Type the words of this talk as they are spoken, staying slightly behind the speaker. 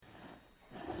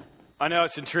I know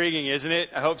it's intriguing, isn't it?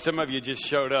 I hope some of you just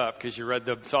showed up because you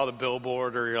saw the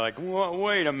billboard, or you're like,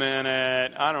 wait a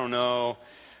minute, I don't know.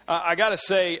 I got to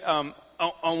say, on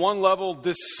one level,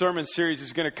 this sermon series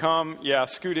is going to come. Yeah,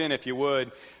 scoot in if you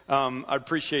would. I'd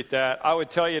appreciate that. I would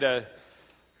tell you to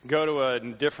go to a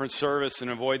different service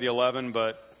and avoid the 11,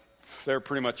 but they're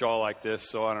pretty much all like this,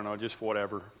 so I don't know, just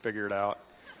whatever. Figure it out.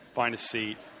 Find a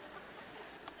seat.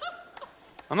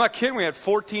 I'm not kidding. We had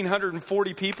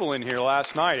 1,440 people in here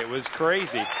last night. It was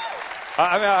crazy.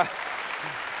 I'm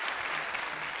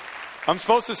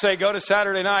supposed to say go to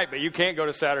Saturday night, but you can't go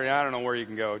to Saturday night. I don't know where you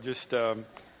can go. Just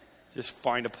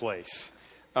find a place.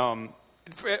 On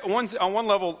one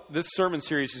level, this sermon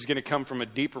series is going to come from a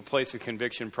deeper place of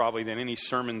conviction probably than any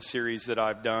sermon series that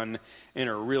I've done in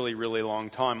a really, really long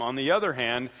time. On the other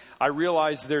hand, I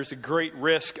realize there's a great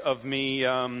risk of me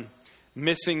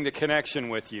missing the connection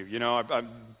with you. You know,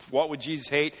 what would Jesus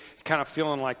hate? It's kind of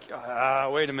feeling like,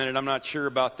 wait a minute, I'm not sure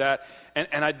about that.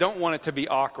 And I don't want it to be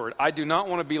awkward. I do not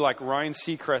want to be like Ryan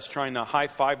Seacrest trying to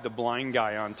high-five the blind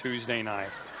guy on Tuesday night.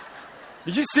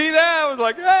 Did you see that? I was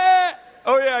like,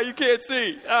 oh yeah, you can't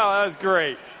see. Oh, that was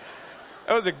great.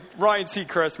 That was a Ryan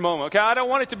Seacrest moment. Okay, I don't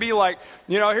want it to be like,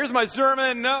 here's my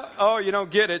sermon. No, oh, you don't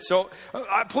get it. So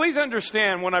please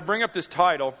understand when I bring up this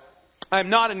title, I'm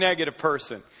not a negative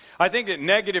person. I think that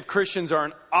negative Christians are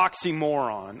an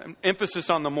oxymoron, an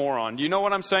emphasis on the moron. Do you know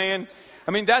what I'm saying?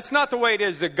 I mean, that's not the way it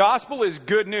is. The gospel is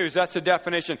good news. That's the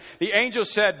definition. The angel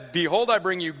said, behold, I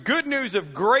bring you good news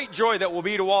of great joy that will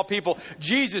be to all people.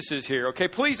 Jesus is here. Okay,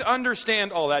 please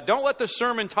understand all that. Don't let the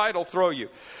sermon title throw you.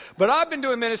 But I've been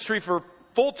doing ministry for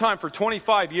full-time for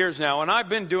 25 years now, and I've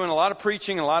been doing a lot of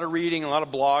preaching, a lot of reading, a lot of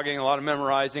blogging, a lot of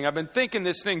memorizing. I've been thinking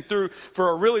this thing through for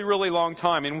a really, really long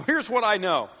time. And here's what I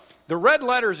know. The red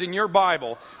letters in your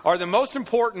Bible are the most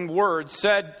important words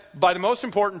said by the most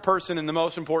important person in the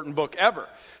most important book ever.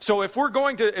 So if we're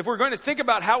going to think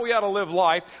about how we ought to live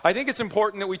life, I think it's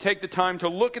important that we take the time to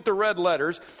look at the red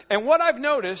letters. And what I've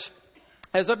noticed,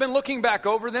 as I've been looking back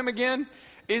over them again,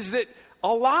 is that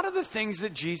a lot of the things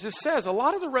that Jesus says, a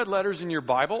lot of the red letters in your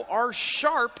Bible are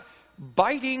sharp,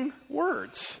 biting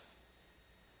words.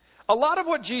 A lot of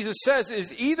what Jesus says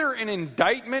is either an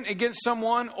indictment against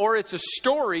someone or it's a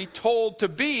story told to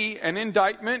be an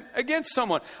indictment against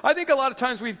someone. I think a lot of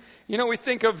times we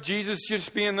think of Jesus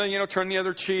just being the, turn the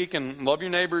other cheek and love your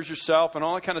neighbor as yourself and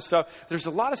all that kind of stuff. There's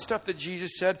a lot of stuff that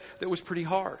Jesus said that was pretty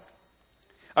hard.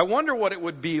 I wonder what it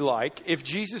would be like if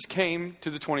Jesus came to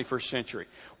the 21st century.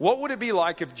 What would it be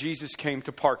like if Jesus came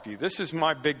to Parkview? This is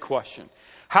my big question.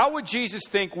 How would Jesus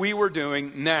think we were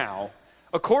doing now,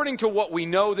 according to what we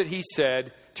know that he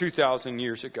said 2,000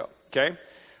 years ago? Okay?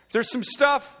 There's some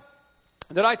stuff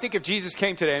that I think if Jesus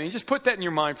came today, and you just put that in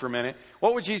your mind for a minute,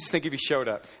 what would Jesus think if he showed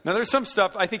up? Now, there's some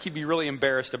stuff I think he'd be really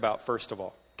embarrassed about, first of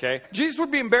all. Okay? Jesus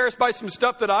would be embarrassed by some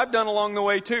stuff that I've done along the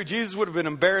way, too. Jesus would have been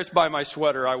embarrassed by my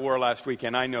sweater I wore last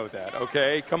weekend. I know that.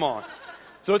 Okay? Come on.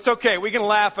 So it's okay. We can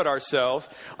laugh at ourselves.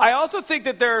 I also think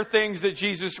that there are things that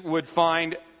Jesus would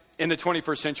find in the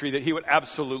 21st century that he would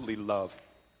absolutely love.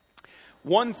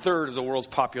 1/3 of the world's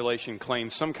population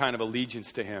claims some kind of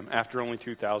allegiance to him after only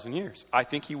 2,000 years. I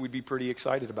think he would be pretty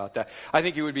excited about that. I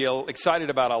think he would be excited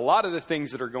about a lot of the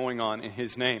things that are going on in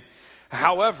his name.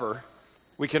 However,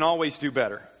 we can always do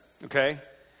better, okay?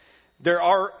 There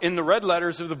are, in the red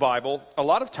letters of the Bible, a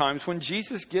lot of times when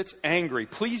Jesus gets angry.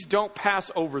 Please don't pass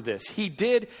over this. He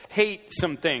did hate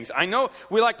some things. I know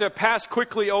we like to pass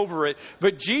quickly over it,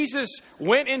 but Jesus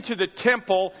went into the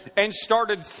temple and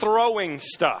started throwing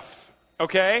stuff.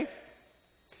 Okay?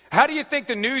 How do you think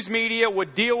the news media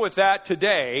would deal with that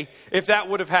today if that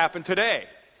would have happened today?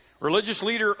 Religious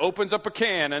leader opens up a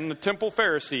can and the temple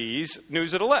Pharisees,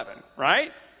 news at 11,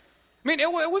 right? I mean,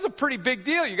 it was a pretty big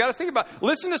deal. You got to think about it.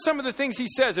 Listen to some of the things he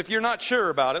says if you're not sure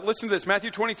about it. Listen to this,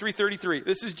 Matthew 23:33.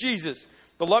 This is Jesus,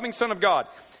 the loving Son of God.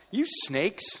 You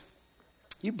snakes,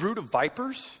 you brood of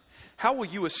vipers, how will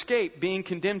you escape being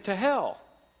condemned to hell?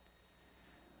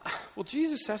 Well,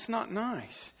 Jesus, that's not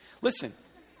nice. Listen,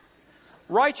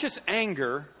 righteous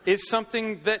anger is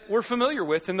something that we're familiar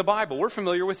with in the Bible. We're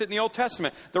familiar with it in the Old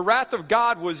Testament. The wrath of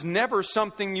God was never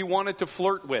something you wanted to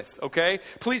flirt with, okay?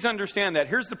 Please understand that.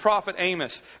 Here's the prophet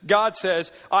Amos. God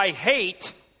says, I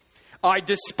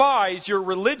despise your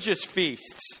religious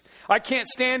feasts. I can't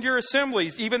stand your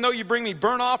assemblies. Even though you bring me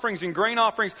burnt offerings and grain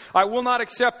offerings, I will not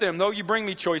accept them. Though you bring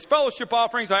me choice fellowship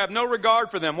offerings, I have no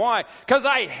regard for them. Why? Because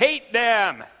I hate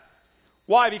them.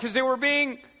 Why? Because they were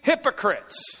being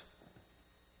hypocrites.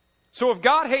 So if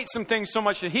God hates some things so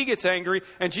much that he gets angry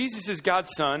and Jesus is God's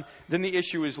son, then the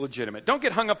issue is legitimate. Don't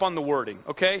get hung up on the wording,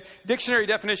 okay? Dictionary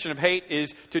definition of hate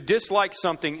is to dislike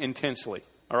something intensely,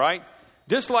 all right?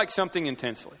 Dislike something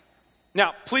intensely.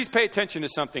 Now, please pay attention to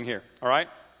something here, all right?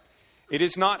 It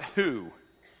is not who.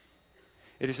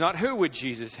 It is not who would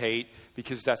Jesus hate,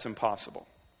 because that's impossible.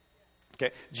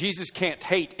 Okay? Jesus can't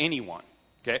hate anyone.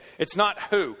 Okay? It's not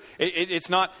who. It's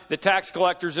not the tax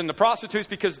collectors and the prostitutes,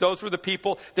 because those were the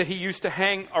people that he used to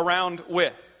hang around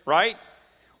with, right?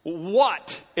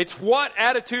 What? It's what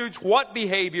attitudes, what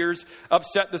behaviors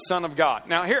upset the Son of God.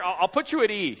 Now here, I'll put you at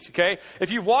ease, okay?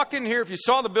 If you walked in here, if you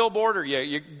saw the billboard, or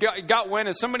you got wind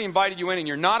and somebody invited you in and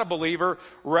you're not a believer,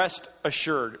 rest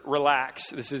assured, relax.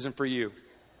 This isn't for you.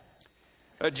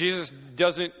 Jesus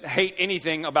doesn't hate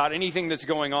anything about anything that's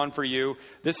going on for you.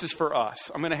 This is for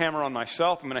us. I'm going to hammer on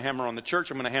myself. I'm going to hammer on the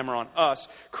church. I'm going to hammer on us,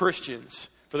 Christians,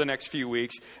 for the next few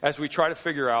weeks as we try to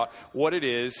figure out what it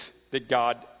is that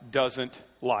God doesn't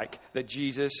like, that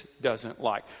Jesus doesn't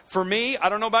like. For me, I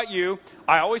don't know about you,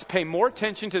 I always pay more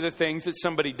attention to the things that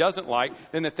somebody doesn't like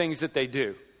than the things that they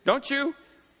do. Don't you?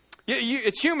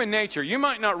 It's human nature. You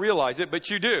might not realize it, but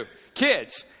you do.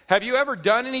 Kids, have you ever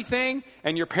done anything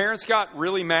and your parents got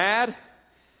really mad?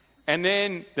 And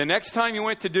then the next time you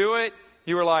went to do it,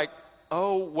 you were like,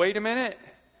 oh, wait a minute.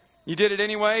 You did it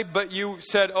anyway, but you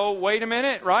said, oh, wait a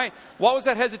minute, right? What was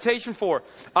that hesitation for?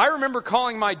 I remember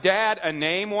calling my dad a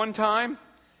name one time,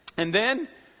 and then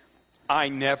I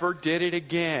never did it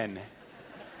again.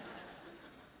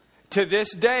 To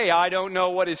this day, I don't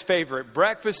know what his favorite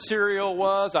breakfast cereal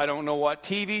was. I don't know what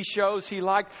TV shows he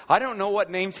liked. I don't know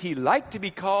what names he liked to be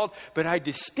called, but I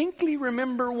distinctly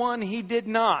remember one he did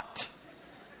not.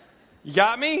 You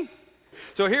got me?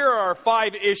 So here are our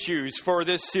 5 issues for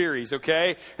this series,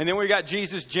 okay? And then we got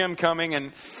Jesus Gym coming,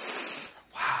 and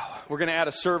wow, we're going to add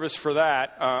a service for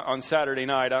that on Saturday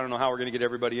night. I don't know how we're going to get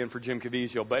everybody in for Jim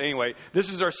Caviezel. But anyway, this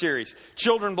is our series.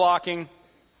 Children blocking,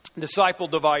 disciple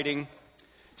dividing,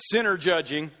 sinner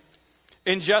judging,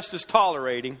 injustice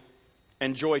tolerating,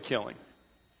 and joy killing.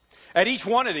 At each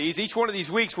one of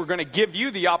these weeks, we're going to give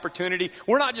you the opportunity.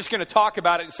 We're not just going to talk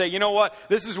about it and say, you know what,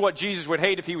 this is what Jesus would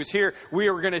hate if he was here. We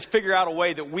are going to figure out a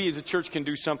way that we as a church can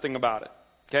do something about it.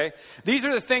 Okay? These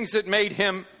are the things that made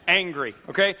him angry.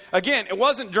 Okay? Again, it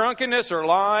wasn't drunkenness or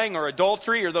lying or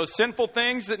adultery or those sinful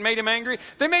things that made him angry.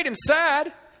 They made him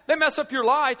sad. They mess up your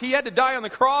life. He had to die on the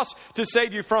cross to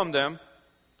save you from them.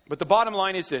 But the bottom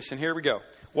line is this, and here we go.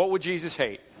 What would Jesus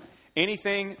hate?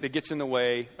 Anything that gets in the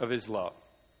way of his love.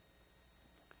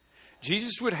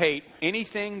 Jesus would hate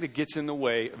anything that gets in the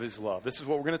way of his love. This is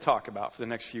what we're going to talk about for the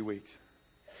next few weeks.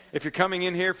 If you're coming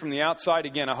in here from the outside,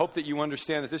 again, I hope that you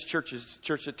understand that this church is a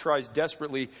church that tries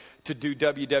desperately to do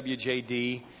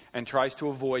WWJD and tries to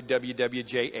avoid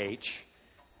WWJH.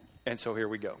 And so here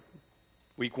we go.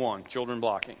 Week 1, children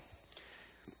blocking.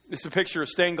 This is a picture of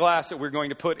stained glass that we're going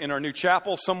to put in our new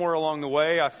chapel somewhere along the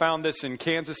way. I found this in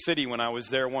Kansas City when I was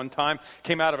there one time.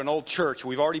 Came out of an old church.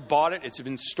 We've already bought it. It's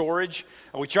in storage.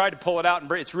 We tried to pull it out and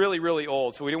bring it. It's really, really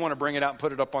old. So we didn't want to bring it out and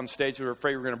put it up on stage. We were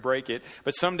afraid we were going to break it.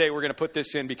 But someday we're going to put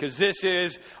this in because this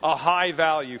is a high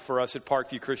value for us at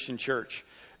Parkview Christian Church.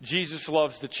 Jesus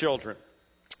loves the children.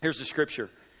 Here's the scripture.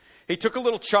 He took a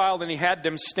little child and he had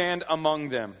them stand among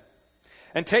them.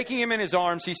 And taking him in his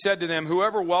arms, he said to them,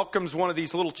 whoever welcomes one of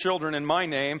these little children in my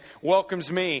name welcomes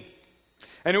me.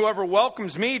 And whoever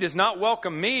welcomes me does not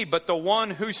welcome me, but the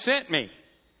one who sent me.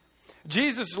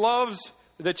 Jesus loves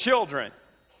the children.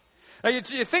 Now,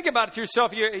 you think about it to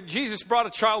yourself. Jesus brought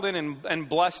a child in and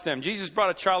blessed them. Jesus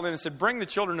brought a child in and said, bring the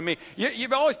children to me.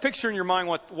 You've always pictured in your mind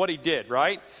what he did,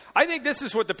 right? I think this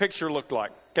is what the picture looked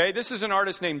like. Okay, this is an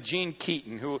artist named Jean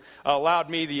Keaton who allowed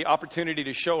me the opportunity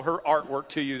to show her artwork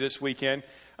to you this weekend.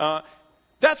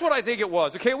 That's what I think it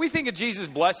was. Okay, we think of Jesus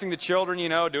blessing the children,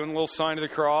 doing a little sign of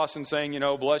the cross and saying,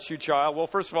 bless you, child. Well,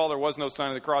 first of all, there was no sign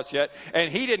of the cross yet.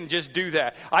 And he didn't just do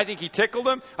that. I think he tickled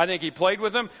them. I think he played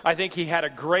with them. I think he had a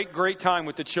great, great time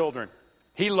with the children.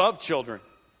 He loved children.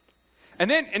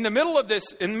 And then in the middle of this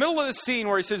scene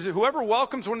where he says, whoever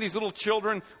welcomes one of these little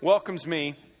children welcomes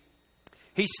me.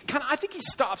 I think he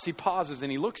stops, he pauses,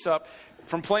 and he looks up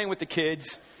from playing with the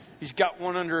kids. He's got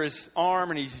one under his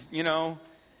arm and he's,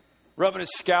 rubbing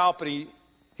his scalp, and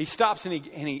he stops and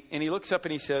he looks up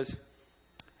and he says,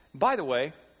 by the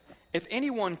way, if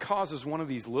anyone causes one of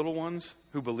these little ones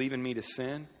who believe in me to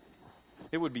sin,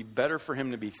 it would be better for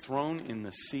him to be thrown in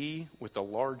the sea with a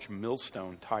large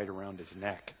millstone tied around his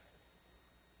neck.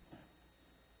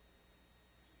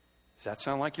 Does that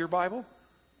sound like your Bible?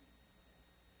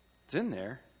 It's in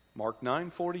there. Mark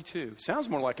 9:42. Sounds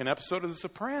more like an episode of The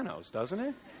Sopranos, doesn't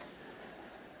it?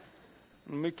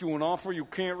 I'll make you an offer you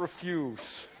can't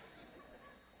refuse.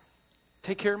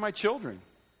 Take care of my children,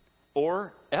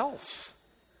 or else.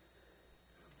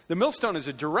 The millstone is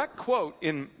a direct quote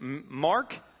in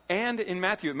Mark and in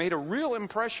Matthew, it made a real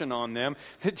impression on them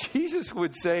that Jesus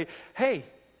would say, hey,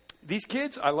 these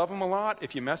kids, I love them a lot.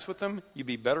 If you mess with them, you'd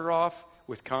be better off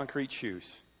with concrete shoes.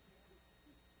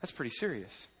 That's pretty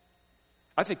serious.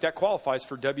 I think that qualifies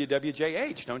for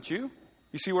WWJH, don't you?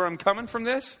 You see where I'm coming from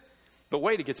this? But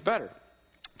wait, it gets better.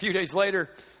 A few days later,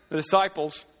 the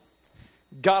disciples,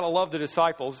 gotta love the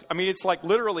disciples. I mean, it's like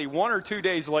literally 1 or 2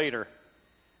 days later,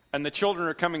 and the children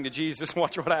are coming to Jesus.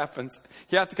 Watch what happens.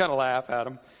 You have to kind of laugh at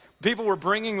them. People were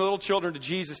bringing little children to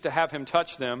Jesus to have him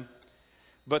touch them,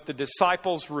 but the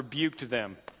disciples rebuked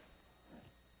them.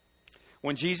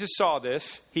 When Jesus saw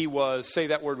this, he was, say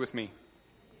that word with me,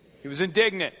 he was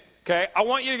indignant. Okay, I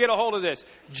want you to get a hold of this.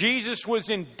 Jesus was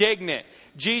indignant.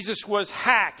 Jesus was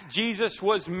hacked. Jesus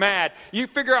was mad. You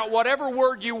figure out whatever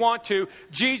word you want to.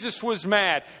 Jesus was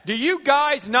mad. Do you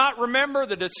guys not remember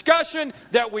the discussion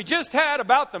that we just had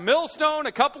about the millstone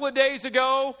a couple of days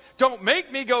ago? Don't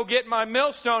make me go get my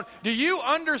millstone. Do you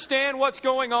understand what's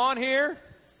going on here?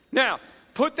 Now,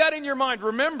 put that in your mind.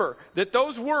 Remember that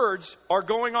those words are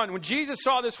going on. When Jesus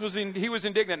saw this, he was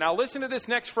indignant. Now listen to this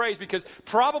next phrase, because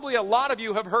probably a lot of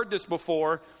you have heard this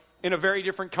before in a very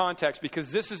different context,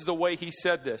 because this is the way he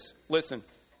said this. Listen.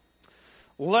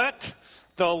 Let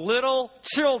the little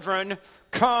children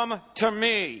come to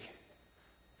me,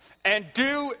 and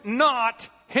do not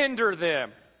hinder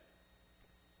them.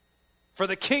 For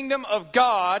the kingdom of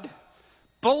God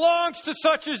belongs to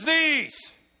such as these.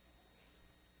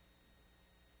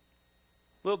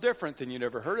 A little different than you'd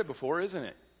ever heard it before, isn't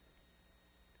it?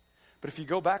 But if you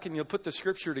go back and you'll put the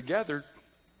scripture together,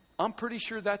 I'm pretty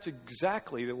sure that's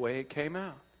exactly the way it came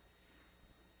out.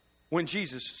 When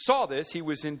Jesus saw this, he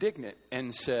was indignant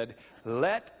and said,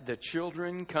 let the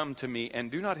children come to me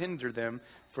and do not hinder them,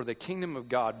 for the kingdom of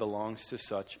God belongs to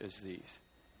such as these.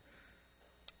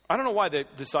 I don't know why the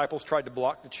disciples tried to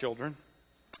block the children.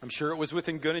 I'm sure it was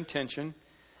within good intention.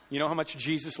 You know how much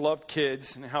Jesus loved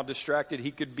kids and how distracted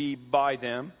he could be by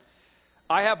them.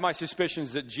 I have my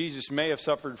suspicions that Jesus may have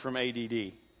suffered from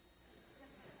ADD.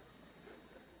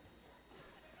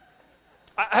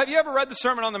 Have you ever read the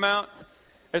Sermon on the Mount?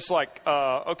 It's like,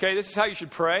 okay, this is how you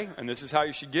should pray, and this is how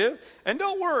you should give, and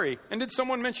don't worry. And did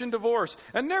someone mention divorce?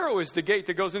 And narrow is the gate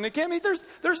that goes into the kingdom.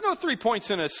 There's no 3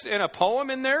 points in a poem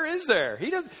in there, is there?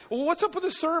 Well, what's up with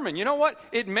the sermon? You know what?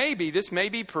 This may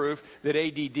be proof that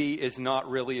ADD is not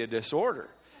really a disorder.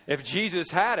 If Jesus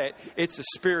had it, it's a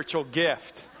spiritual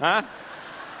gift. Huh?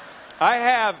 I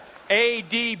have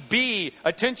ADB,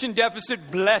 attention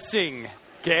deficit blessing.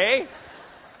 Okay?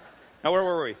 Now, where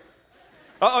were we?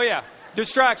 Oh, yeah.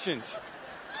 Distractions.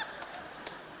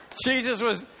 Jesus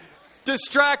was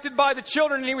distracted by the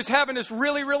children, and he was having this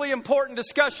really, really important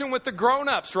discussion with the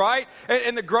grown-ups, right?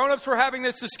 And the grown-ups were having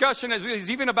this discussion. It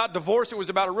was even about divorce. It was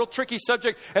about a real tricky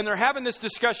subject. And they're having this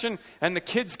discussion, and the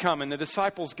kids come, and the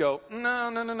disciples go, no,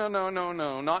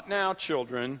 not now,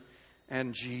 children.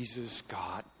 And Jesus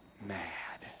got mad.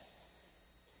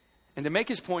 And to make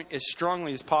his point as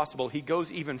strongly as possible, he goes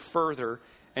even further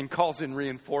and calls in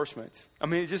reinforcements. I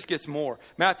mean, it just gets more.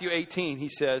 Matthew 18, he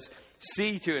says,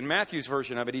 in Matthew's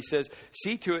version of it, he says,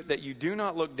 see to it that you do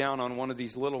not look down on one of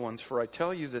these little ones, for I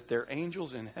tell you that their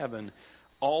angels in heaven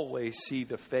always see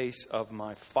the face of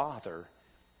my Father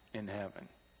in heaven.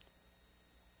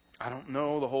 I don't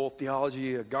know the whole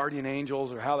theology of guardian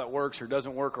angels or how that works or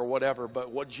doesn't work or whatever, but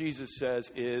what Jesus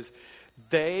says is,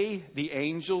 the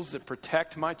angels that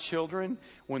protect my children,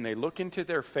 when they look into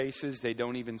their faces, they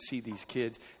don't even see these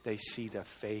kids. They see the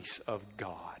face of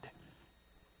God.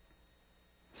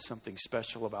 Something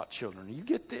special about children. You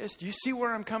get this? Do you see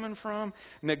where I'm coming from?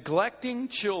 Neglecting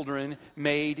children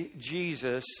made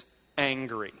Jesus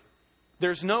angry.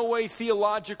 There's no way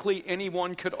theologically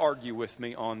anyone could argue with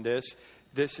me on this.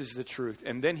 This is the truth.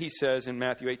 And then he says in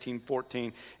Matthew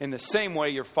 18:14, in the same way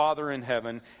your Father in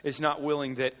heaven is not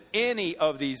willing that any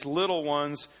of these little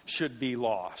ones should be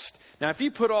lost. Now, if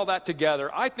you put all that together,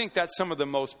 I think that's some of the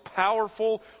most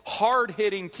powerful,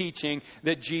 hard-hitting teaching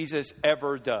that Jesus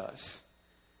ever does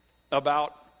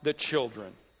about the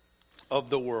children of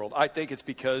the world. I think it's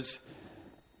because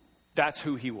that's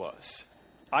who he was.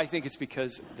 I think it's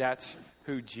because that's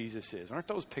who Jesus is. Aren't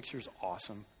those pictures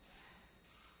awesome?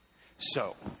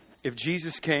 So, if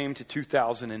Jesus came to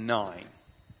 2009,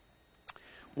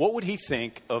 what would he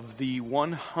think of the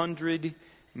 100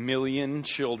 million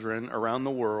children around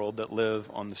the world that live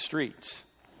on the streets?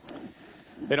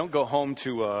 They don't go home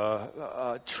to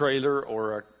a trailer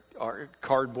or a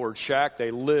cardboard shack. They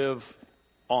live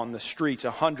on the streets,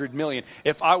 100 million.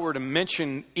 If I were to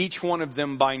mention each one of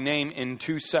them by name in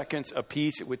 2 seconds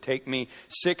apiece, it would take me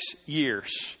 6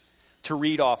 years. to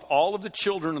read off all of the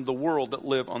children of the world that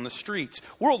live on the streets.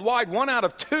 Worldwide, 1 out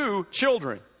of 2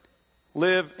 children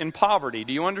live in poverty.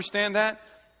 Do you understand that?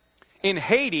 In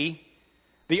Haiti,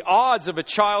 the odds of a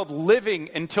child living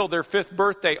until their 5th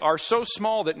birthday are so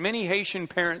small that many Haitian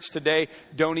parents today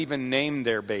don't even name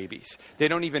their babies. They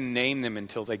don't even name them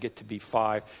until they get to be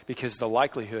 5 because the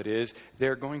likelihood is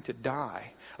they're going to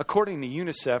die. According to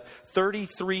UNICEF,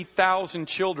 33,000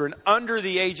 children under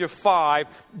the age of 5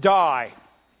 die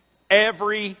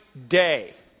every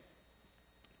day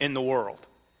in the world.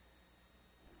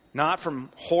 Not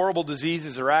from horrible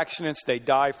diseases or accidents. They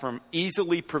die from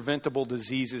easily preventable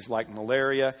diseases like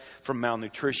malaria, from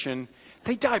malnutrition.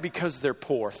 They die because they're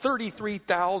poor.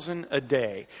 33,000 a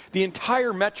day. The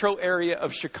entire metro area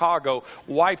of Chicago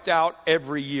wiped out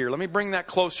every year. Let me bring that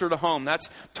closer to home. That's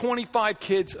 25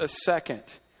 kids a second.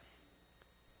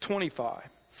 25,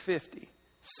 50,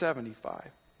 75,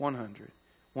 100,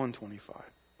 125,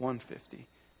 150,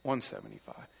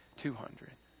 175,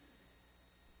 200.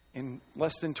 In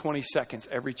less than 20 seconds,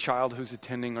 every child who's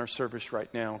attending our service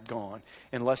right now, gone.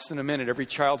 In less than a minute, every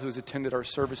child who's attended our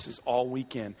services all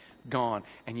weekend, gone.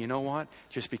 And you know what?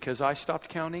 Just because I stopped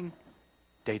counting,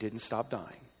 they didn't stop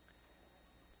dying.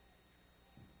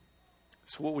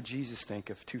 So what would Jesus think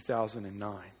of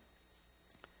 2009?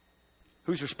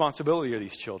 Whose responsibility are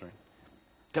these children?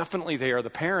 Definitely they are the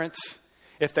parents.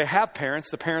 If they have parents,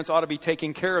 the parents ought to be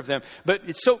taking care of them. But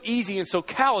it's so easy and so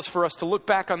callous for us to look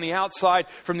back on the outside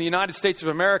from the United States of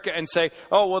America and say,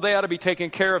 oh, well, they ought to be taking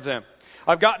care of them.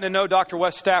 I've gotten to know Dr.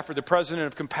 Wes Stafford, the president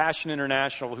of Compassion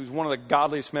International, who's one of the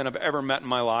godliest men I've ever met in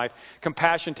my life.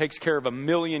 Compassion takes care of 1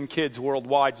 million kids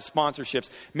worldwide with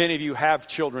sponsorships. Many of you have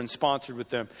children sponsored with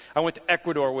them. I went to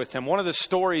Ecuador with him. One of the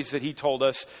stories that he told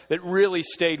us that really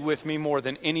stayed with me more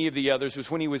than any of the others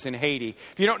was when he was in Haiti.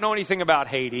 If you don't know anything about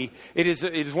Haiti, it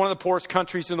is one of the poorest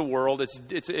countries in the world.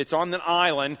 It's on an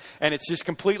island, and it's just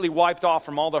completely wiped off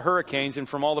from all the hurricanes and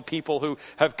from all the people who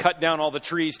have cut down all the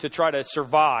trees to try to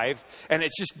survive. And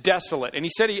it's just desolate. And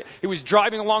he said he was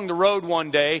driving along the road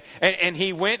one day, and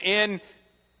he went in,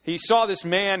 he saw this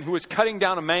man who was cutting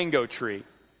down a mango tree.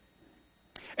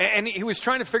 And he was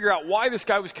trying to figure out why this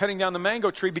guy was cutting down the mango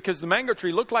tree, because the mango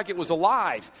tree looked like it was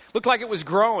alive, looked like it was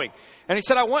growing. And he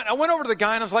said, I went over to the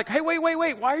guy and I was like, hey, wait,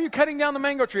 why are you cutting down the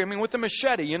mango tree? I mean, with the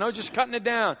machete, just cutting it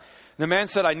down. And the man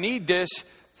said, I need this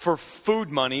for food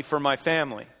money for my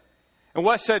family. And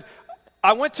Wes said,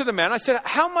 I went to the man. I said,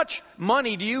 how much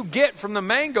money do you get from the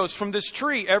mangoes from this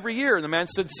tree every year? And the man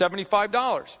said,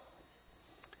 $75.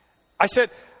 I said,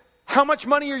 how much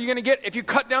money are you going to get if you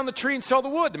cut down the tree and sell the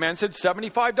wood? The man said,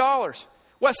 $75.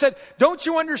 Wes said, don't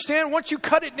you understand? Once you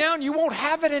cut it down, you won't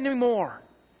have it anymore.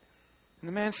 And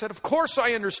the man said, of course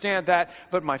I understand that,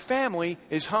 but my family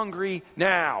is hungry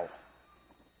now.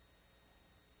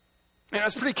 And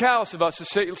it's pretty callous of us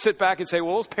to sit back and say,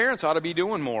 well, those parents ought to be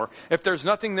doing more. If there's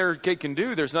nothing they can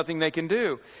do, there's nothing they can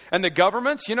do. And the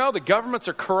governments, the governments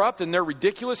are corrupt and they're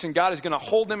ridiculous, and God is going to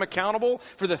hold them accountable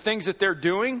for the things that they're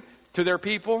doing to their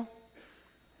people.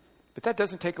 But that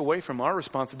doesn't take away from our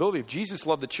responsibility. If Jesus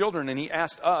loved the children and he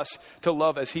asked us to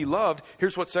love as he loved,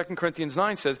 here's what 2 Corinthians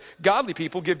 9 says. Godly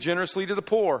people give generously to the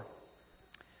poor.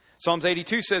 Psalms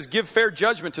 82 says, give fair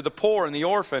judgment to the poor and the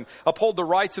orphan. Uphold the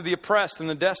rights of the oppressed and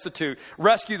the destitute.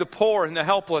 Rescue the poor and the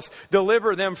helpless.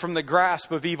 Deliver them from the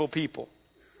grasp of evil people.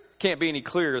 Can't be any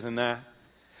clearer than that.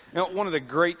 One of the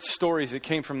great stories that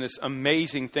came from this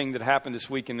amazing thing that happened this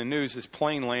week in the news, this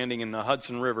plane landing in the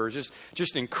Hudson River.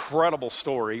 Just incredible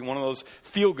story. One of those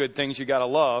feel-good things you got to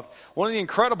love. One of the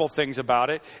incredible things about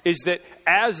it is that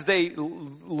after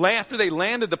they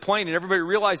landed the plane and everybody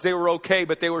realized they were okay,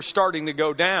 but they were starting to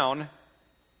go down,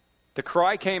 the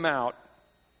cry came out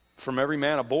from every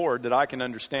man aboard that I can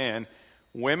understand,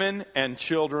 women and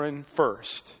children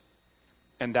first.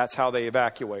 And that's how they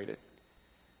evacuated.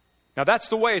 Now, that's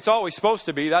the way it's always supposed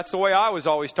to be. That's the way I was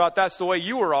always taught. That's the way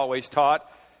you were always taught.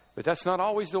 But that's not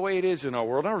always the way it is in our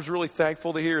world. And I was really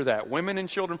thankful to hear that. Women and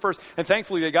children first. And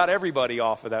thankfully, they got everybody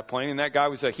off of that plane. And that guy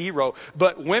was a hero.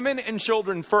 But women and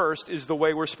children first is the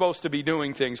way we're supposed to be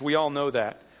doing things. We all know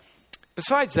that.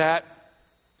 Besides that,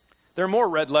 there are more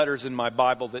red letters in my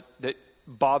Bible that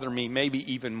bother me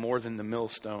maybe even more than the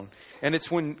millstone. And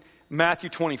it's when Matthew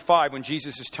 25, when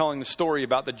Jesus is telling the story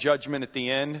about the judgment at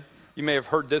the end. You may have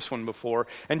heard this one before.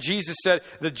 And Jesus said,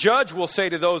 the judge will say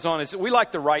to those on his... We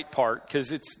like the right part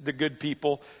because it's the good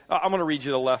people. I'm going to read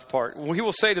you the left part. He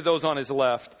will say to those on his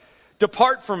left,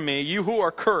 Depart from me, you who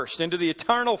are cursed, into the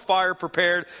eternal fire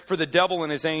prepared for the devil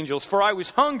and his angels. For I was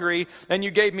hungry, and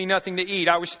you gave me nothing to eat.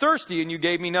 I was thirsty, and you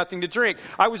gave me nothing to drink.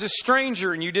 I was a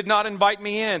stranger, and you did not invite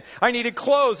me in. I needed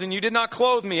clothes, and you did not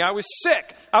clothe me. I was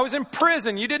sick. I was in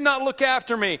prison. You did not look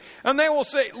after me. And they will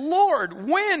say, Lord,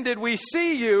 when did we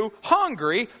see you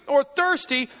hungry or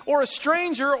thirsty or a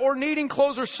stranger or needing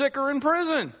clothes or sick or in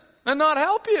prison and not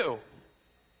help you?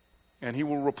 And he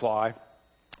will reply,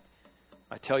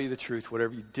 I tell you the truth,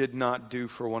 whatever you did not do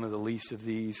for one of the least of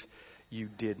these, you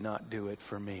did not do it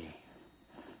for me.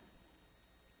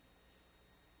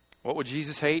 What would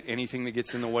Jesus hate? Anything that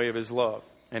gets in the way of his love.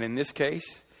 And in this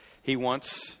case, he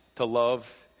wants to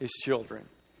love his children.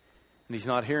 And he's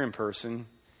not here in person,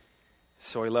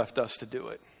 so he left us to do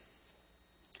it.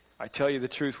 I tell you the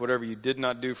truth, whatever you did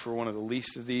not do for one of the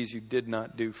least of these, you did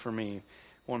not do for me.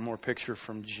 One more picture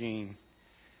from Gene.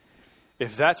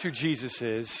 If that's who Jesus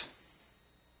is,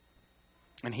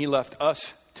 and he left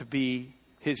us to be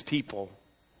his people,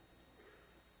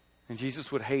 and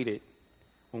Jesus would hate it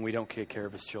when we don't take care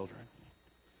of his children.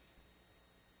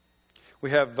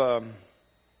 We have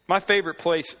my favorite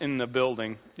place in the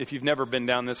building, if you've never been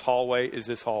down this hallway, is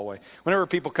this hallway. Whenever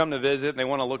people come to visit and they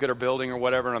want to look at our building or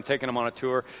whatever, and I'm taking them on a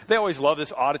tour, they always love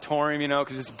this auditorium,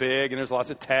 because it's big and there's lots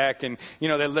of tech, and, they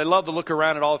love to look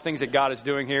around at all the things that God is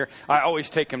doing here. I always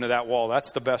take them to that wall.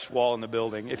 That's the best wall in the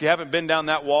building. If you haven't been down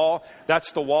that wall,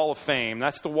 that's the wall of fame.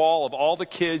 That's the wall of all the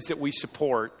kids that we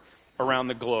support around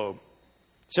the globe.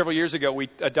 Several years ago, we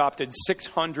adopted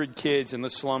 600 kids in the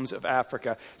slums of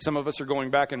Africa. Some of us are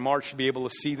going back in March to be able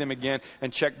to see them again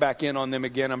and check back in on them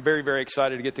again. I'm very, very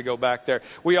excited to get to go back there.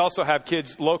 We also have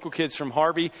kids, local kids from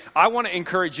Harvey. I want to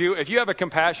encourage you, if you have a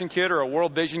Compassion kid or a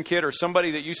World Vision kid or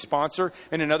somebody that you sponsor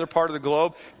in another part of the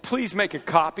globe, please make a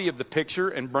copy of the picture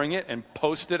and bring it and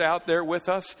post it out there with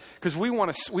us, because we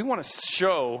want to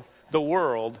show the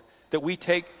world that we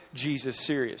take Jesus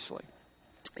seriously.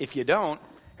 If you don't,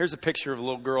 here's a picture of a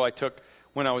little girl I took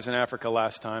when I was in Africa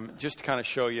last time, just to kind of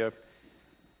show you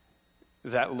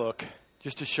that look,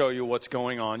 just to show you what's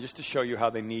going on, just to show you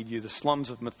how they need you. The slums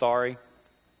of Mathare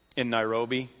in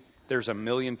Nairobi, there's 1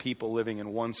 million people living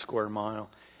in 1 square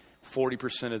mile.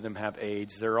 40% of them have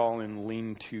AIDS. They're all in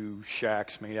lean-to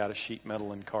shacks made out of sheet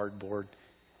metal and cardboard.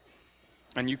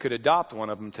 And you could adopt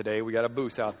one of them today. We got a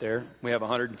booth out there. We have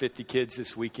 150 kids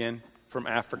this weekend from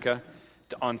Africa,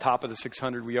 on top of the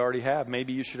 600 we already have.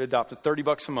 Maybe you should adopt it.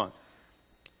 $30 a month.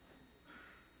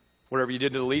 Whatever you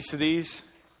did to the least of these,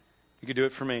 you could do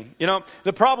it for me.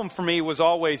 The problem for me was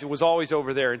always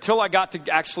over there. Until I got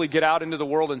to actually get out into the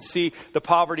world and see the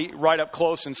poverty right up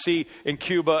close, and see in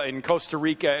Cuba and Costa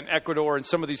Rica and Ecuador and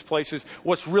some of these places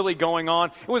what's really going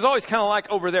on. It was always kind of like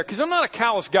over there, because I'm not a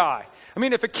callous guy. I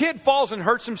mean, if a kid falls and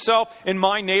hurts himself in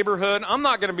my neighborhood, I'm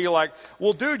not going to be like,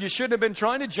 well, dude, you shouldn't have been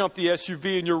trying to jump the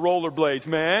SUV in your rollerblades,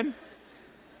 man.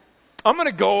 I'm going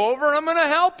to go over and I'm going to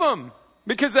help him.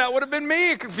 Because that would have been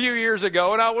me a few years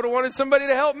ago, and I would have wanted somebody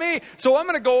to help me. So I'm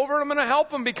going to go over and I'm going to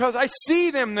help them because I see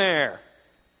them there.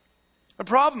 The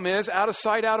problem is, out of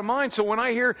sight, out of mind. So when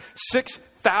I hear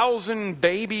 6,000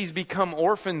 babies become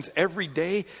orphans every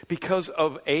day because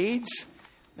of AIDS,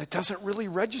 that doesn't really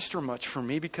register much for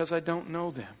me because I don't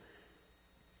know them.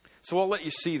 So I'll let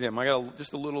you see them. I got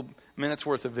just a little minute's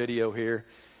worth of video here.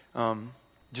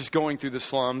 Just going through the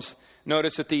slums.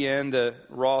 Notice at the end the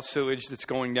raw sewage that's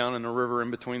going down in the river in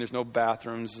between. There's no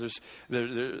bathrooms.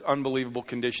 There's unbelievable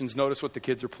conditions. Notice what the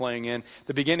kids are playing in.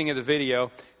 The beginning of the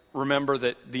video, remember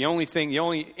that the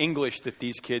only English that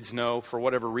these kids know, for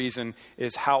whatever reason,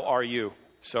 is how are you?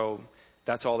 So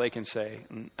that's all they can say.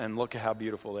 And look at how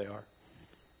beautiful they are.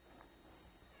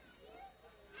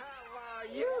 How are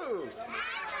you?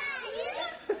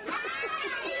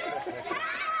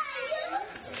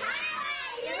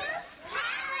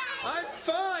 I'm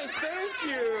fine, thank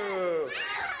you.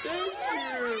 Thank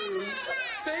you.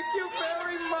 Thank you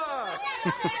very much.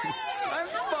 I'm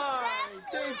fine,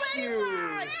 thank you.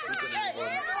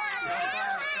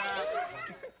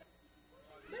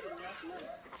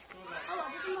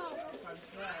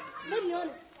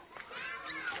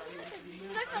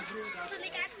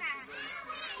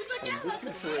 And this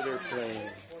is where they're playing.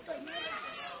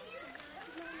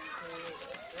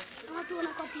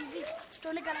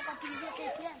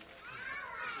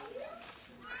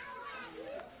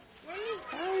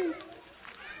 Hi.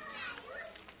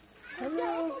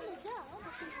 Hello.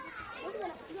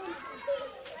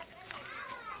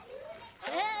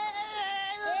 Hi.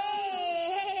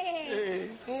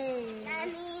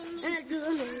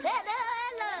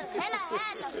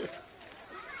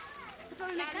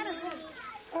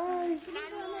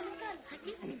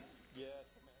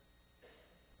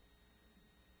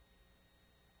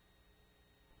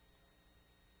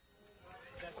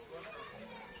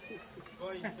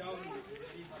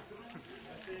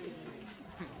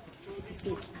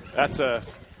 That's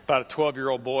about a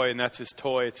 12-year-old boy, and that's his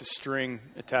toy. It's a string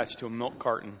attached to a milk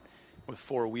carton with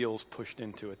 4 wheels pushed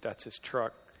into it. That's his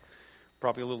truck.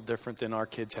 Probably a little different than our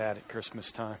kids had at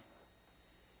Christmas time.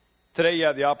 Today you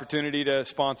have the opportunity to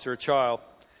sponsor a child.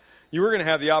 You were going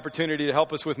to have the opportunity to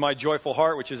help us with My Joyful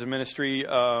Heart, which is a ministry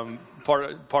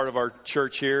part of our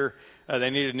church here. They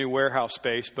need a new warehouse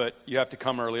space, but you have to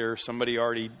come earlier. Somebody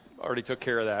already took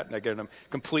care of that. And they're going to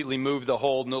completely move the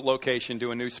whole location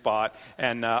to a new spot.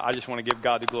 And I just want to give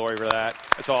God the glory for that.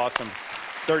 It's awesome.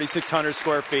 3,600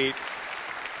 square feet.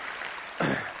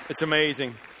 It's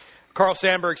amazing. Carl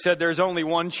Sandburg said there's only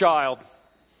one child,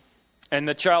 and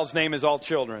the child's name is all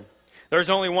children. There's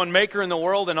only one maker in the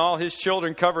world, and all his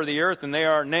children cover the earth, and they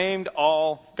are named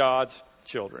all God's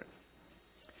children.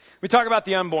 We talk about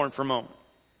the unborn for a moment.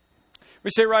 We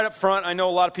say right up front, I know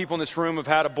a lot of people in this room have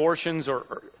had abortions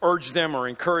or urged them or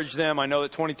encouraged them. I know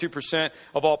that 22%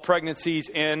 of all pregnancies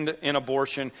end in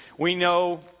abortion. We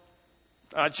know,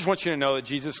 I just want you to know that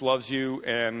Jesus loves you,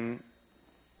 and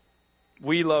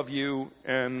we love you,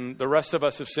 and the rest of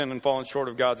us have sinned and fallen short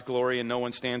of God's glory, and no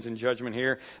one stands in judgment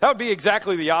here. That would be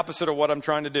exactly the opposite of what I'm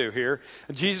trying to do here.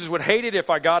 Jesus would hate it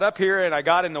if I got up here and I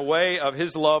got in the way of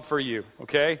his love for you,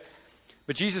 okay?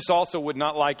 But Jesus also would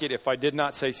not like it if I did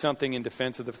not say something in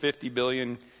defense of the 50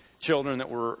 billion children that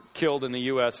were killed in the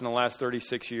U.S. in the last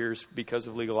 36 years because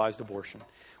of legalized abortion.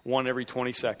 1 every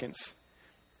 20 seconds.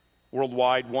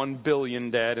 Worldwide, 1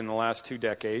 billion dead in the last 2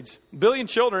 decades. A billion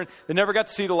children that never got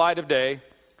to see the light of day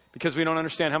because we don't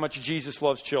understand how much Jesus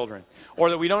loves children. Or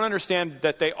that we don't understand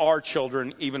that they are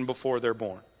children even before they're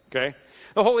born. Okay?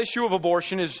 The whole issue of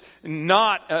abortion is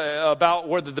not about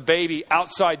whether the baby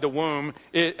outside the womb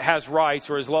has rights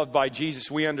or is loved by Jesus.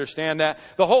 We understand that.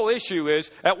 The whole issue is,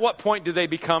 at what point do they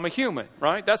become a human?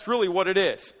 Right? That's really what it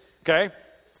is. Okay?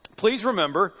 Please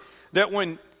remember that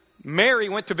when Mary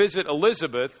went to visit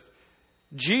Elizabeth,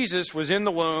 Jesus was in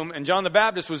the womb, and John the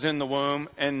Baptist was in the womb,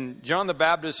 and John the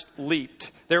Baptist leaped.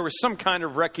 There was some kind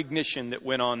of recognition that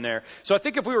went on there. So I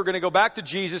think if we were going to go back to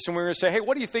Jesus and we were going to say, hey,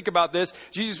 what do you think about this?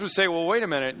 Jesus would say, well, wait a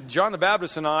minute. John the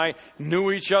Baptist and I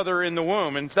knew each other in the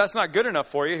womb. And if that's not good enough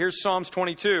for you, here's Psalms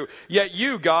 22. Yet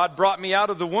you, God, brought me out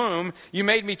of the womb. You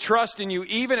made me trust in you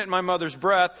even at my mother's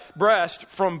breast.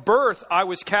 From birth I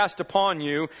was cast upon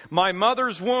you. My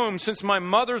mother's womb, since my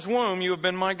mother's womb, you have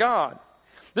been my God.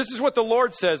 This is what the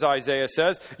Lord says, Isaiah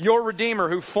says, your Redeemer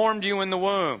who formed you in the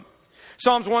womb.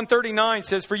 Psalms 139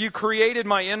 says, for you created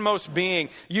my inmost being.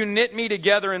 You knit me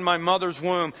together in my mother's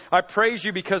womb. I praise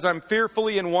you because I'm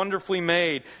fearfully and wonderfully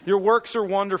made. Your works are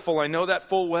wonderful. I know that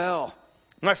full well.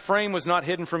 My frame was not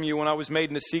hidden from you when I was made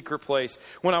in a secret place,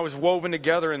 when I was woven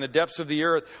together in the depths of the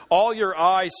earth. All your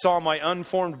eyes saw my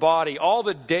unformed body. All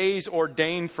the days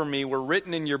ordained for me were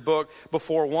written in your book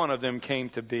before one of them came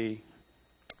to be.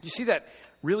 You see that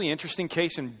really interesting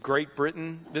case in Great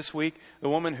Britain this week? The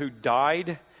woman who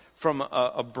died from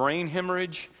a brain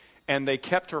hemorrhage, and they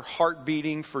kept her heart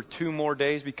beating for 2 more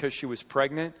days because she was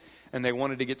pregnant, and they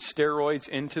wanted to get steroids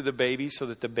into the baby so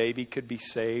that the baby could be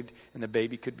saved and the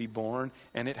baby could be born.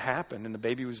 And it happened, and the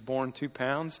baby was born 2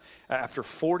 pounds. After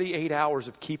 48 hours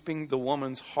of keeping the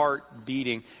woman's heart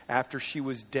beating after she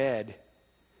was dead,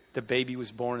 the baby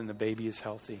was born and the baby is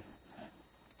healthy.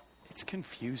 It's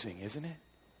confusing, isn't it?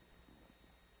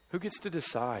 Who gets to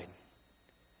decide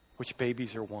which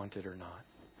babies are wanted or not?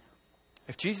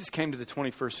 If Jesus came to the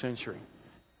 21st century,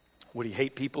 would he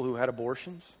hate people who had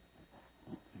abortions?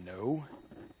 No.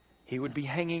 He would be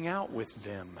hanging out with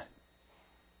them.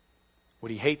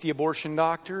 Would he hate the abortion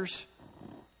doctors?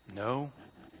 No.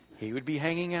 He would be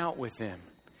hanging out with them.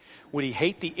 Would he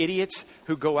hate the idiots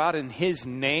who go out in his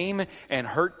name and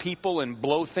hurt people and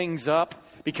blow things up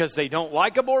because they don't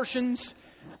like abortions?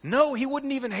 No, he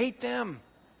wouldn't even hate them.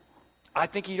 I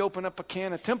think he'd open up a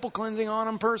can of temple cleansing on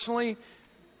them personally.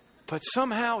 But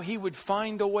somehow he would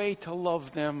find a way to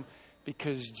love them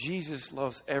because Jesus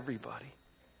loves everybody.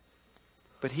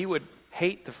 But he would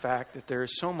hate the fact that there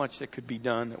is so much that could be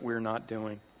done that we're not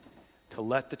doing to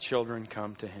let the children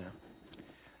come to him.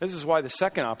 This is why the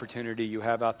second opportunity you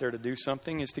have out there to do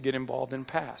something is to get involved in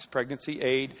PASS, Pregnancy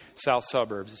Aid South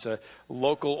Suburbs. It's a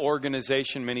local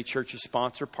organization many churches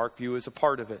sponsor. Parkview is a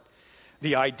part of it.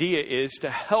 The idea is to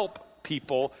help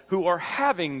people who are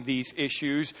having these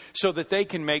issues so that they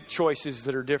can make choices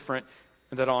that are different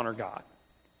and that honor God.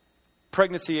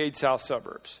 Pregnancy Aid South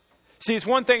Suburbs. See, it's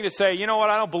one thing to say, you know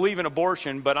what, I don't believe in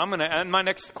abortion, but and my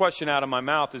next question out of my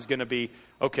mouth is going to be,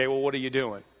 okay, well, what are you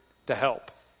doing to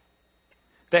help?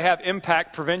 They have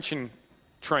impact prevention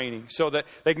training so that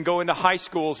they can go into high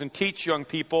schools and teach young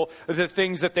people the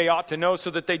things that they ought to know so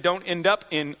that they don't end up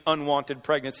in unwanted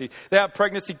pregnancy. They have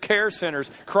pregnancy care centers,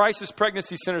 crisis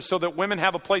pregnancy centers, so that women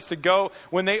have a place to go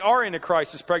when they are in a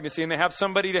crisis pregnancy and they have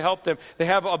somebody to help them. They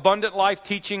have Abundant Life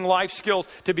teaching life skills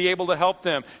to be able to help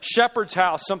them. Shepherd's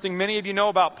House, something many of you know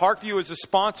about. Parkview is a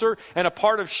sponsor and a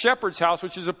part of Shepherd's House,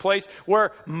 which is a place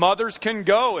where mothers can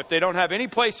go if they don't have any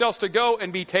place else to go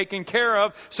and be taken care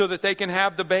of so that they can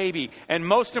have the baby. And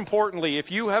most importantly,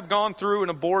 if you have gone through an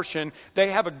abortion,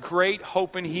 they have a great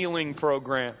hope and healing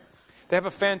program. They have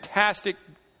a fantastic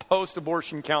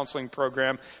post-abortion counseling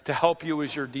program to help you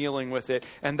as you're dealing with it.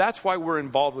 And that's why we're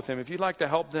involved with them. If you'd like to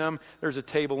help them, there's a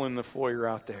table in the foyer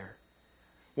out there.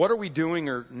 What are we doing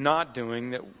or not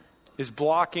doing that is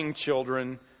blocking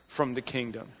children from the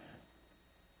kingdom?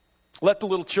 Let the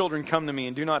little children come to me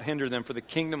and do not hinder them, for the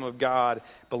kingdom of God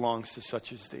belongs to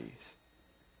such as these.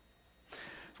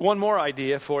 One more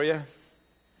idea for you,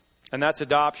 and that's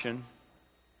adoption.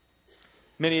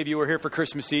 Many of you were here for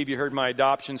Christmas Eve. You heard my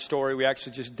adoption story. We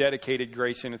actually just dedicated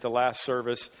Grayson at the last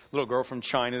service, a little girl from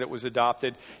China that was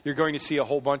adopted. You're going to see a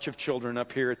whole bunch of children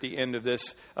up here at the end of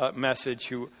this message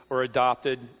who are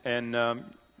adopted, and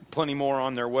plenty more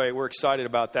on their way. We're excited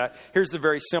about that. Here's the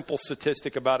very simple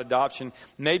statistic about adoption.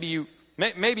 Maybe you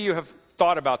have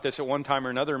thought about this at one time or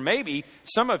another. Maybe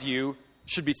some of you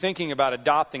should be thinking about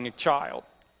adopting a child.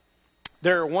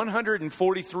 There are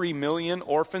 143 million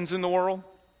orphans in the world.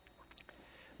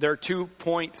 There are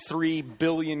 2.3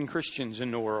 billion Christians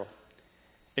in the world.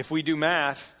 If we do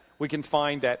math, we can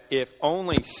find that if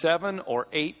only 7 or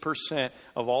 8%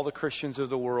 of all the Christians of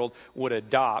the world would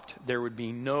adopt, there would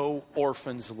be no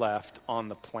orphans left on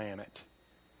the planet.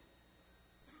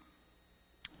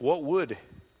 What would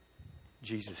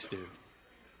Jesus do?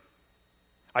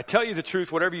 I tell you the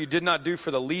truth, whatever you did not do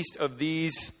for the least of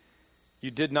these,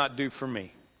 you did not do for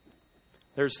me.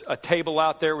 There's a table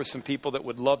out there with some people that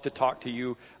would love to talk to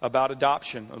you about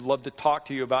adoption. I'd love to talk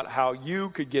to you about how you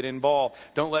could get involved.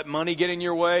 Don't let money get in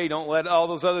your way. Don't let all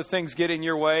those other things get in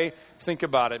your way. Think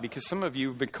about it, because some of you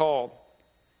have been called.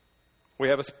 We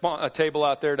have a table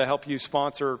out there to help you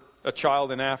sponsor a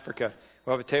child in Africa.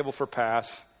 We have a table for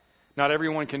PASS. Not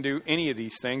everyone can do any of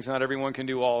these things. Not everyone can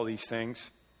do all of these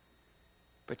things.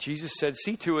 But Jesus said,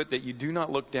 see to it that you do not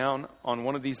look down on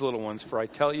one of these little ones, for I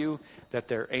tell you that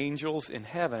their angels in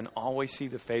heaven always see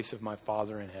the face of my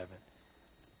Father in heaven.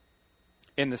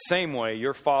 In the same way,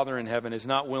 your Father in heaven is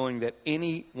not willing that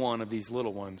any one of these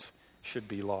little ones should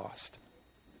be lost.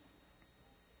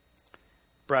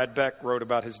 Brad Beck wrote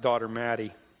about his daughter,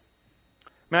 Maddie.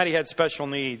 Maddie had special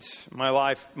needs. My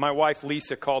wife,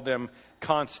 Lisa, called them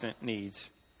constant needs.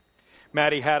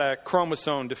 Maddie had a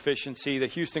chromosome deficiency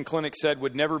that Houston Clinic said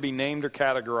would never be named or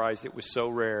categorized. It was so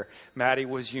rare. Maddie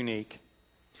was unique.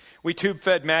 We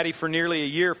tube-fed Maddie for nearly a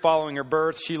year following her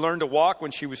birth. She learned to walk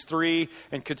when she was 3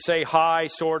 and could say hi,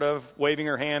 sort of, waving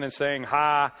her hand and saying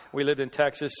hi. We lived in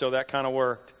Texas, so that kind of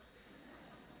worked.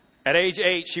 At age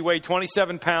 8, she weighed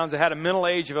 27 pounds and had a mental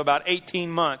age of about 18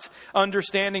 months,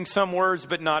 understanding some words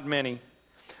but not many.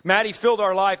 Maddie filled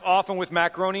our life often with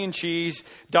macaroni and cheese,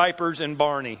 diapers, and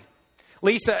Barney.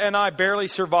 Lisa and I barely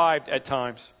survived at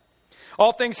times.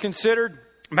 All things considered,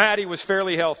 Maddie was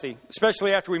fairly healthy,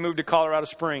 especially after we moved to Colorado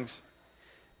Springs.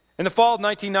 In the fall of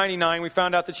 1999, we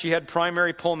found out that she had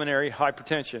primary pulmonary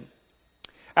hypertension.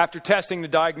 After testing, the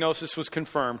diagnosis was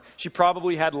confirmed. She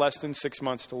probably had less than 6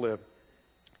 months to live.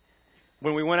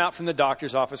 When we went out from the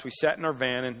doctor's office, we sat in our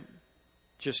van and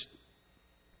just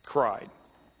cried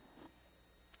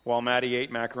while Maddie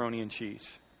ate macaroni and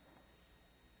cheese.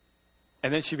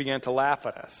 And then she began to laugh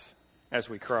at us as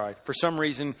we cried. For some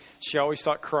reason, she always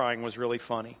thought crying was really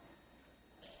funny.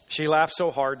 She laughed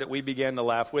so hard that we began to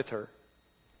laugh with her.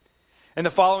 In the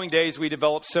following days, she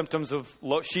developed symptoms of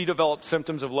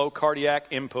low cardiac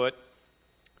input.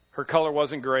 Her color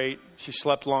wasn't great. She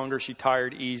slept longer. She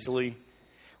tired easily.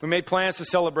 We made plans to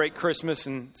celebrate Christmas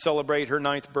and celebrate her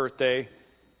 9th birthday.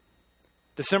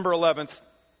 December 11th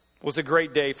was a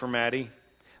great day for Maddie.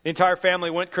 The entire family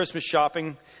went Christmas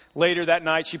shopping. Later that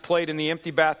night, she played in the empty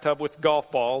bathtub with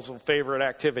golf balls, a favorite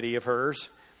activity of hers.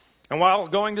 And while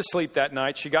going to sleep that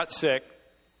night, she got sick.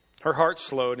 Her heart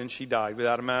slowed and she died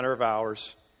without a matter of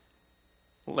hours.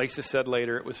 Lisa said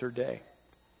later it was her day.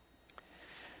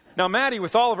 Now, Maddie,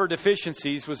 with all of her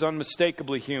deficiencies, was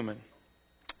unmistakably human.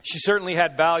 She certainly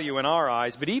had value in our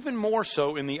eyes, but even more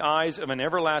so in the eyes of an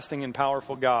everlasting and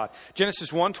powerful God. Genesis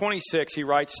 1:26, he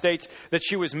writes, states that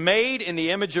she was made in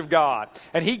the image of God,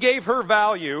 and he gave her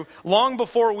value long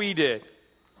before we did.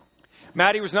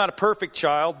 Maddie was not a perfect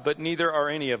child, but neither are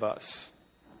any of us.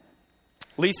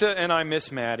 Lisa and I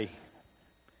miss Maddie.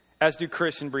 as do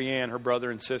Chris and Brianne, her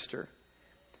brother and sister.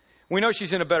 We know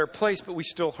she's in a better place, but we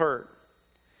still hurt.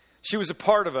 She was a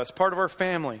part of us, part of our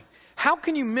family. How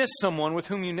can you miss someone with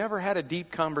whom you never had a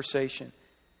deep conversation?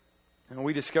 And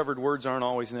we discovered words aren't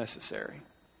always necessary.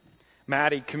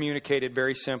 Maddie communicated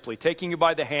very simply, taking you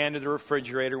by the hand to the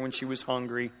refrigerator when she was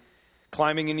hungry,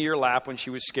 climbing into your lap when she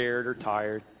was scared or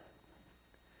tired.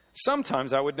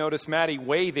 Sometimes I would notice Maddie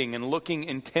waving and looking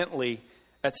intently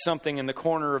at something in the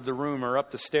corner of the room or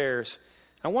up the stairs.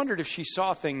 I wondered if she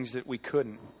saw things that we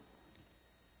couldn't.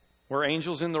 Were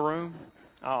angels in the room?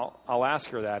 I'll ask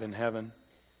her that in heaven.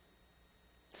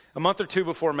 A month or two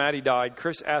before Maddie died,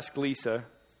 Chris asked Lisa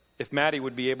if Maddie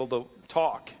would be able to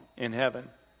talk in heaven.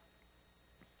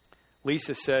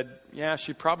 Lisa said, yeah,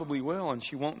 she probably will, and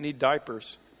she won't need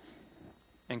diapers.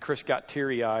 And Chris got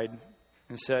teary-eyed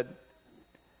and said,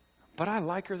 but I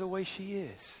like her the way she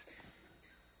is.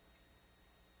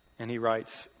 And he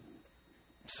writes,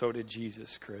 so did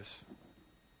Jesus, Chris.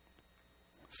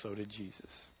 So did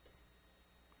Jesus.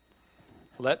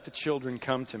 Let the children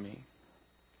come to me,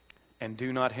 and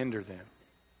do not hinder them.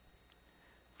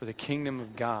 For the kingdom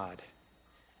of God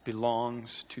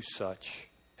belongs to such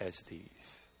as these.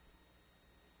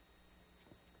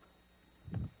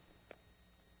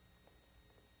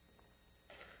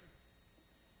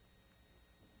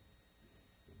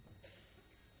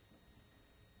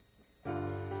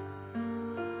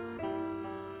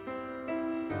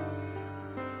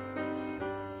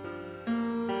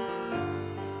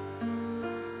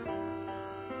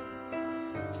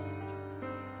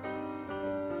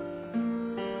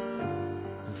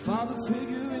 Father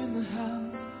figure in the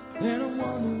house, and I'm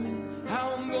wondering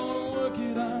how I'm gonna work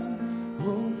it out.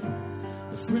 Oh,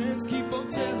 my friends keep on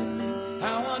telling me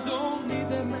how I don't need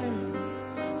that man,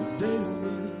 but they don't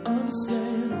really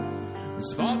understand.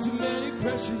 There's far too many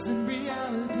pressures in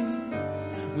reality.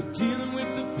 We're dealing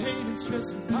with the pain and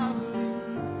stress and poverty,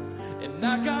 and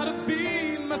I gotta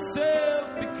be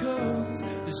myself because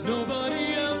there's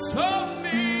nobody else for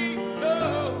me.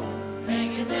 Oh,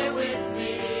 hanging there with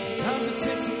me. Sometimes it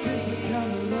takes a different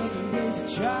kind of love to raise a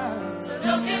child. So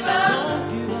don't give up. Don't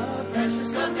give up.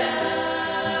 Pressures come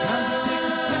down. Sometimes it takes a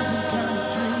different kind of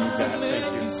dream to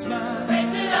make you smile.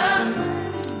 Raise it up. So,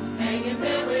 hanging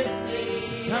there with me.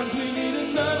 sometimes we need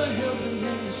another helping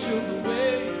hand to show the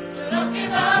way. So don't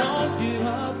give So up. don't give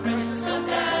up. Pressures come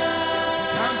down.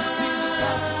 Sometimes it seems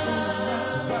impossible, and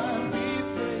that's why we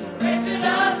pray. Raise it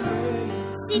up.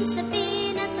 Seems to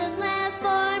be nothing left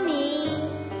for me.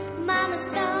 Mama's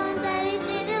gone, Daddy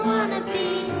didn't wanna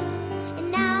be.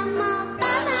 And now I'm all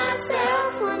by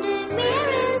myself, wondering where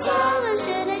is all, or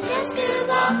should I just give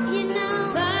up, you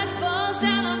know? Life falls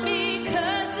down on me,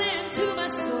 cuts into my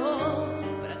soul.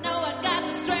 But I know I got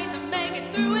the strength to make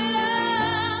it through it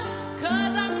all.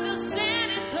 'Cause I'm still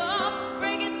standing tall,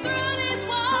 breaking through these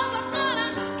walls. I'm gonna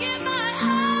give my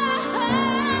all.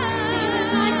 Feeling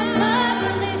like a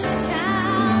motherless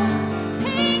child.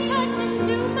 Pain cuts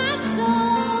into my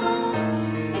soul.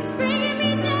 It's bringing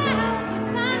me down. Can't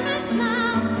find my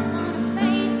smile on the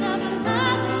face of a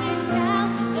motherless child.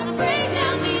 Gonna break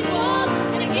down these walls,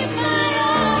 gonna give my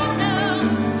all, you know.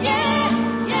 Yeah,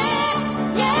 yeah,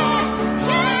 yeah,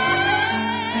 yeah.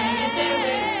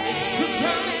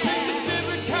 Sometimes it takes a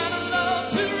different kind of love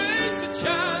to raise a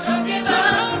child. Don't give So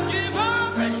up. don't give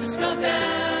up. Pressures come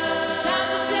down. Sometimes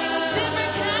it takes a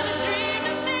different kind of dream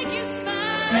to make you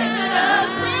smile. Raise it up.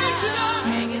 Raise it up.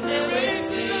 Hanging there with Raise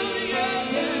me. it up, yeah.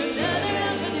 Takes another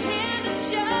helping hand to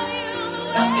show you the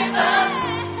way. Don't give up.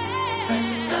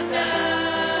 Pressures come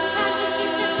down. Sometimes it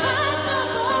seems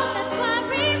impossible, that's why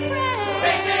we pray.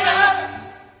 Raise it up.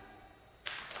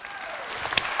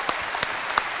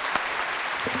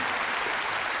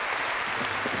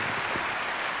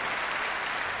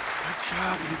 Good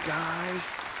job, you guys.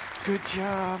 Good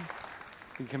job.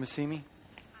 Can you come and see me?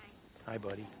 Hi,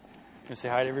 buddy. You want to say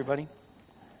hi to everybody?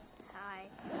 Hi.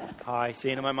 Hi.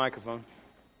 Say into my microphone.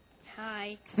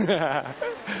 Hi.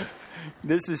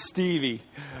 This is Stevie.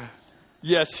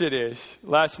 Yes, it is.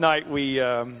 Last night we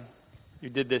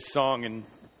did this song, and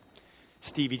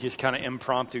Stevie just kind of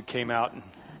impromptu came out and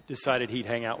decided he'd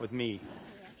hang out with me.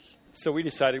 So we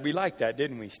decided we liked that,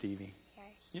 didn't we, Stevie?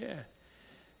 Yeah.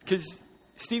 Because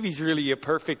Stevie's really a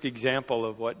perfect example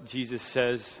of what Jesus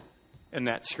says in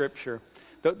that scripture.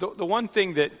 The one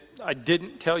thing that I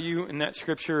didn't tell you in that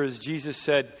scripture is Jesus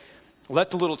said,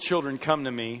 let the little children come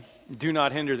to me. Do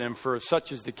not hinder them, for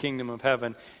such is the kingdom of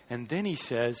heaven. And then he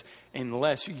says,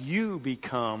 unless you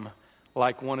become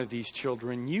like one of these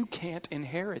children, you can't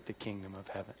inherit the kingdom of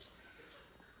heaven.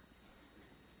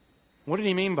 What did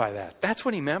he mean by that? That's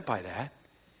what he meant by that.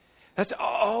 That's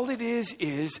all it is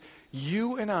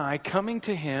you and I coming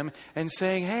to him and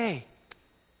saying, hey,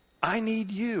 I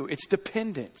need you. It's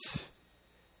dependence.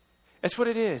 That's what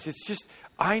it is. It's just,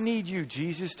 I need you,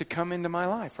 Jesus, to come into my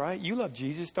life, right? You love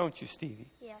Jesus, don't you, Stevie?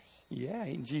 Yes. Yeah,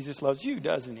 and Jesus loves you,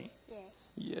 doesn't he? Yes.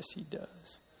 Yes, he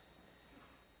does.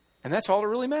 And that's all that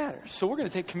really matters. So we're going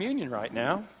to take communion right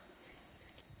now.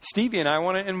 Stevie and I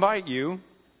want to invite you,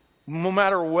 no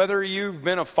matter whether you've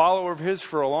been a follower of his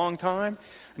for a long time,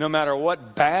 no matter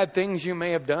what bad things you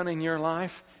may have done in your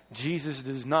life, Jesus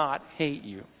does not hate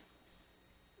you.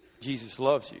 Jesus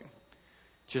loves you.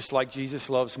 Just like Jesus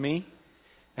loves me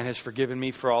and has forgiven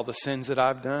me for all the sins that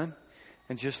I've done.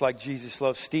 And just like Jesus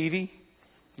loves Stevie,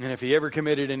 and if he ever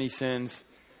committed any sins,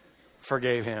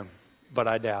 forgave him. But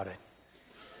I doubt it.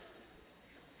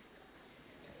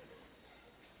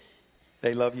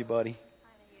 They love you, buddy.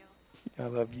 I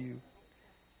love you.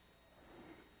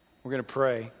 We're going to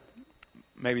pray.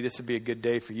 Maybe this would be a good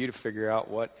day for you to figure out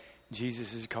what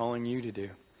Jesus is calling you to do.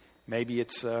 Maybe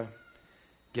it's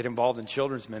get involved in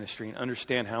children's ministry and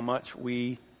understand how much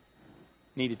we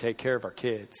need to take care of our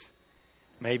kids.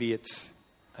 Maybe it's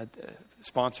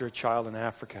sponsor a child in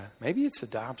Africa. Maybe it's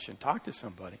adoption. Talk to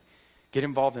somebody. Get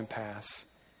involved in PASS.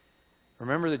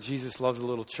 Remember that Jesus loves the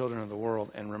little children of the world,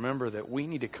 and remember that we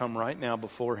need to come right now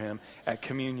before him at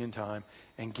communion time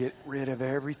and get rid of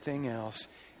everything else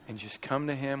and just come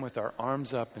to him with our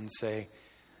arms up and say,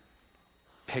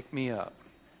 pick me up,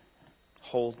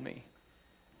 hold me.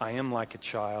 I am like a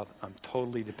child. I'm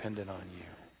totally dependent on you.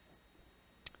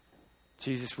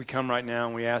 Jesus, we come right now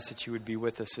and we ask that you would be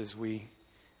with us as we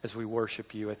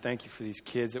worship you. I thank you for these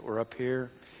kids that were up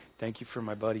here. Thank you for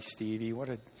my buddy Stevie. What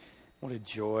a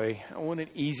joy. What an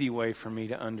easy way for me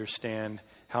to understand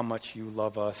how much you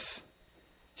love us.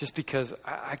 Just because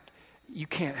you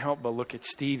can't help but look at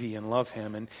Stevie and love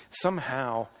him. And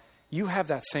somehow you have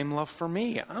that same love for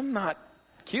me. I'm not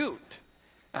cute.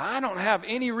 I don't have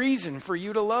any reason for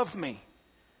you to love me.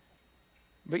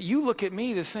 But you look at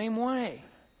me the same way.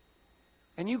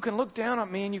 And you can look down at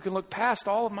me and you can look past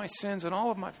all of my sins and all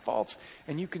of my faults.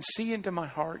 And you can see into my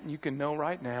heart and you can know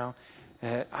right now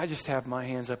that I just have my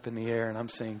hands up in the air and I'm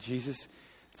saying, Jesus,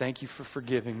 thank you for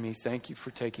forgiving me. Thank you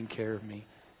for taking care of me.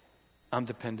 I'm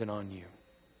dependent on you.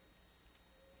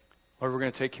 Lord, we're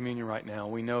going to take communion right now.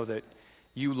 We know that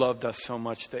you loved us so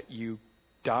much that you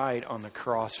died on the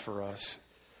cross for us.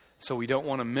 So we don't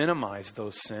want to minimize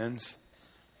those sins,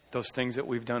 those things that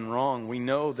we've done wrong. We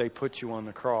know they put you on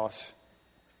the cross,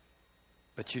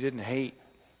 but you didn't hate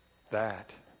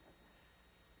that.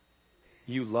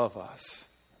 You love us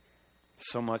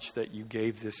so much that you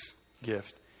gave this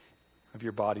gift of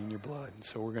your body and your blood. And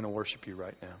so we're going to worship you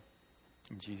right now.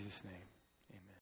 In Jesus' name.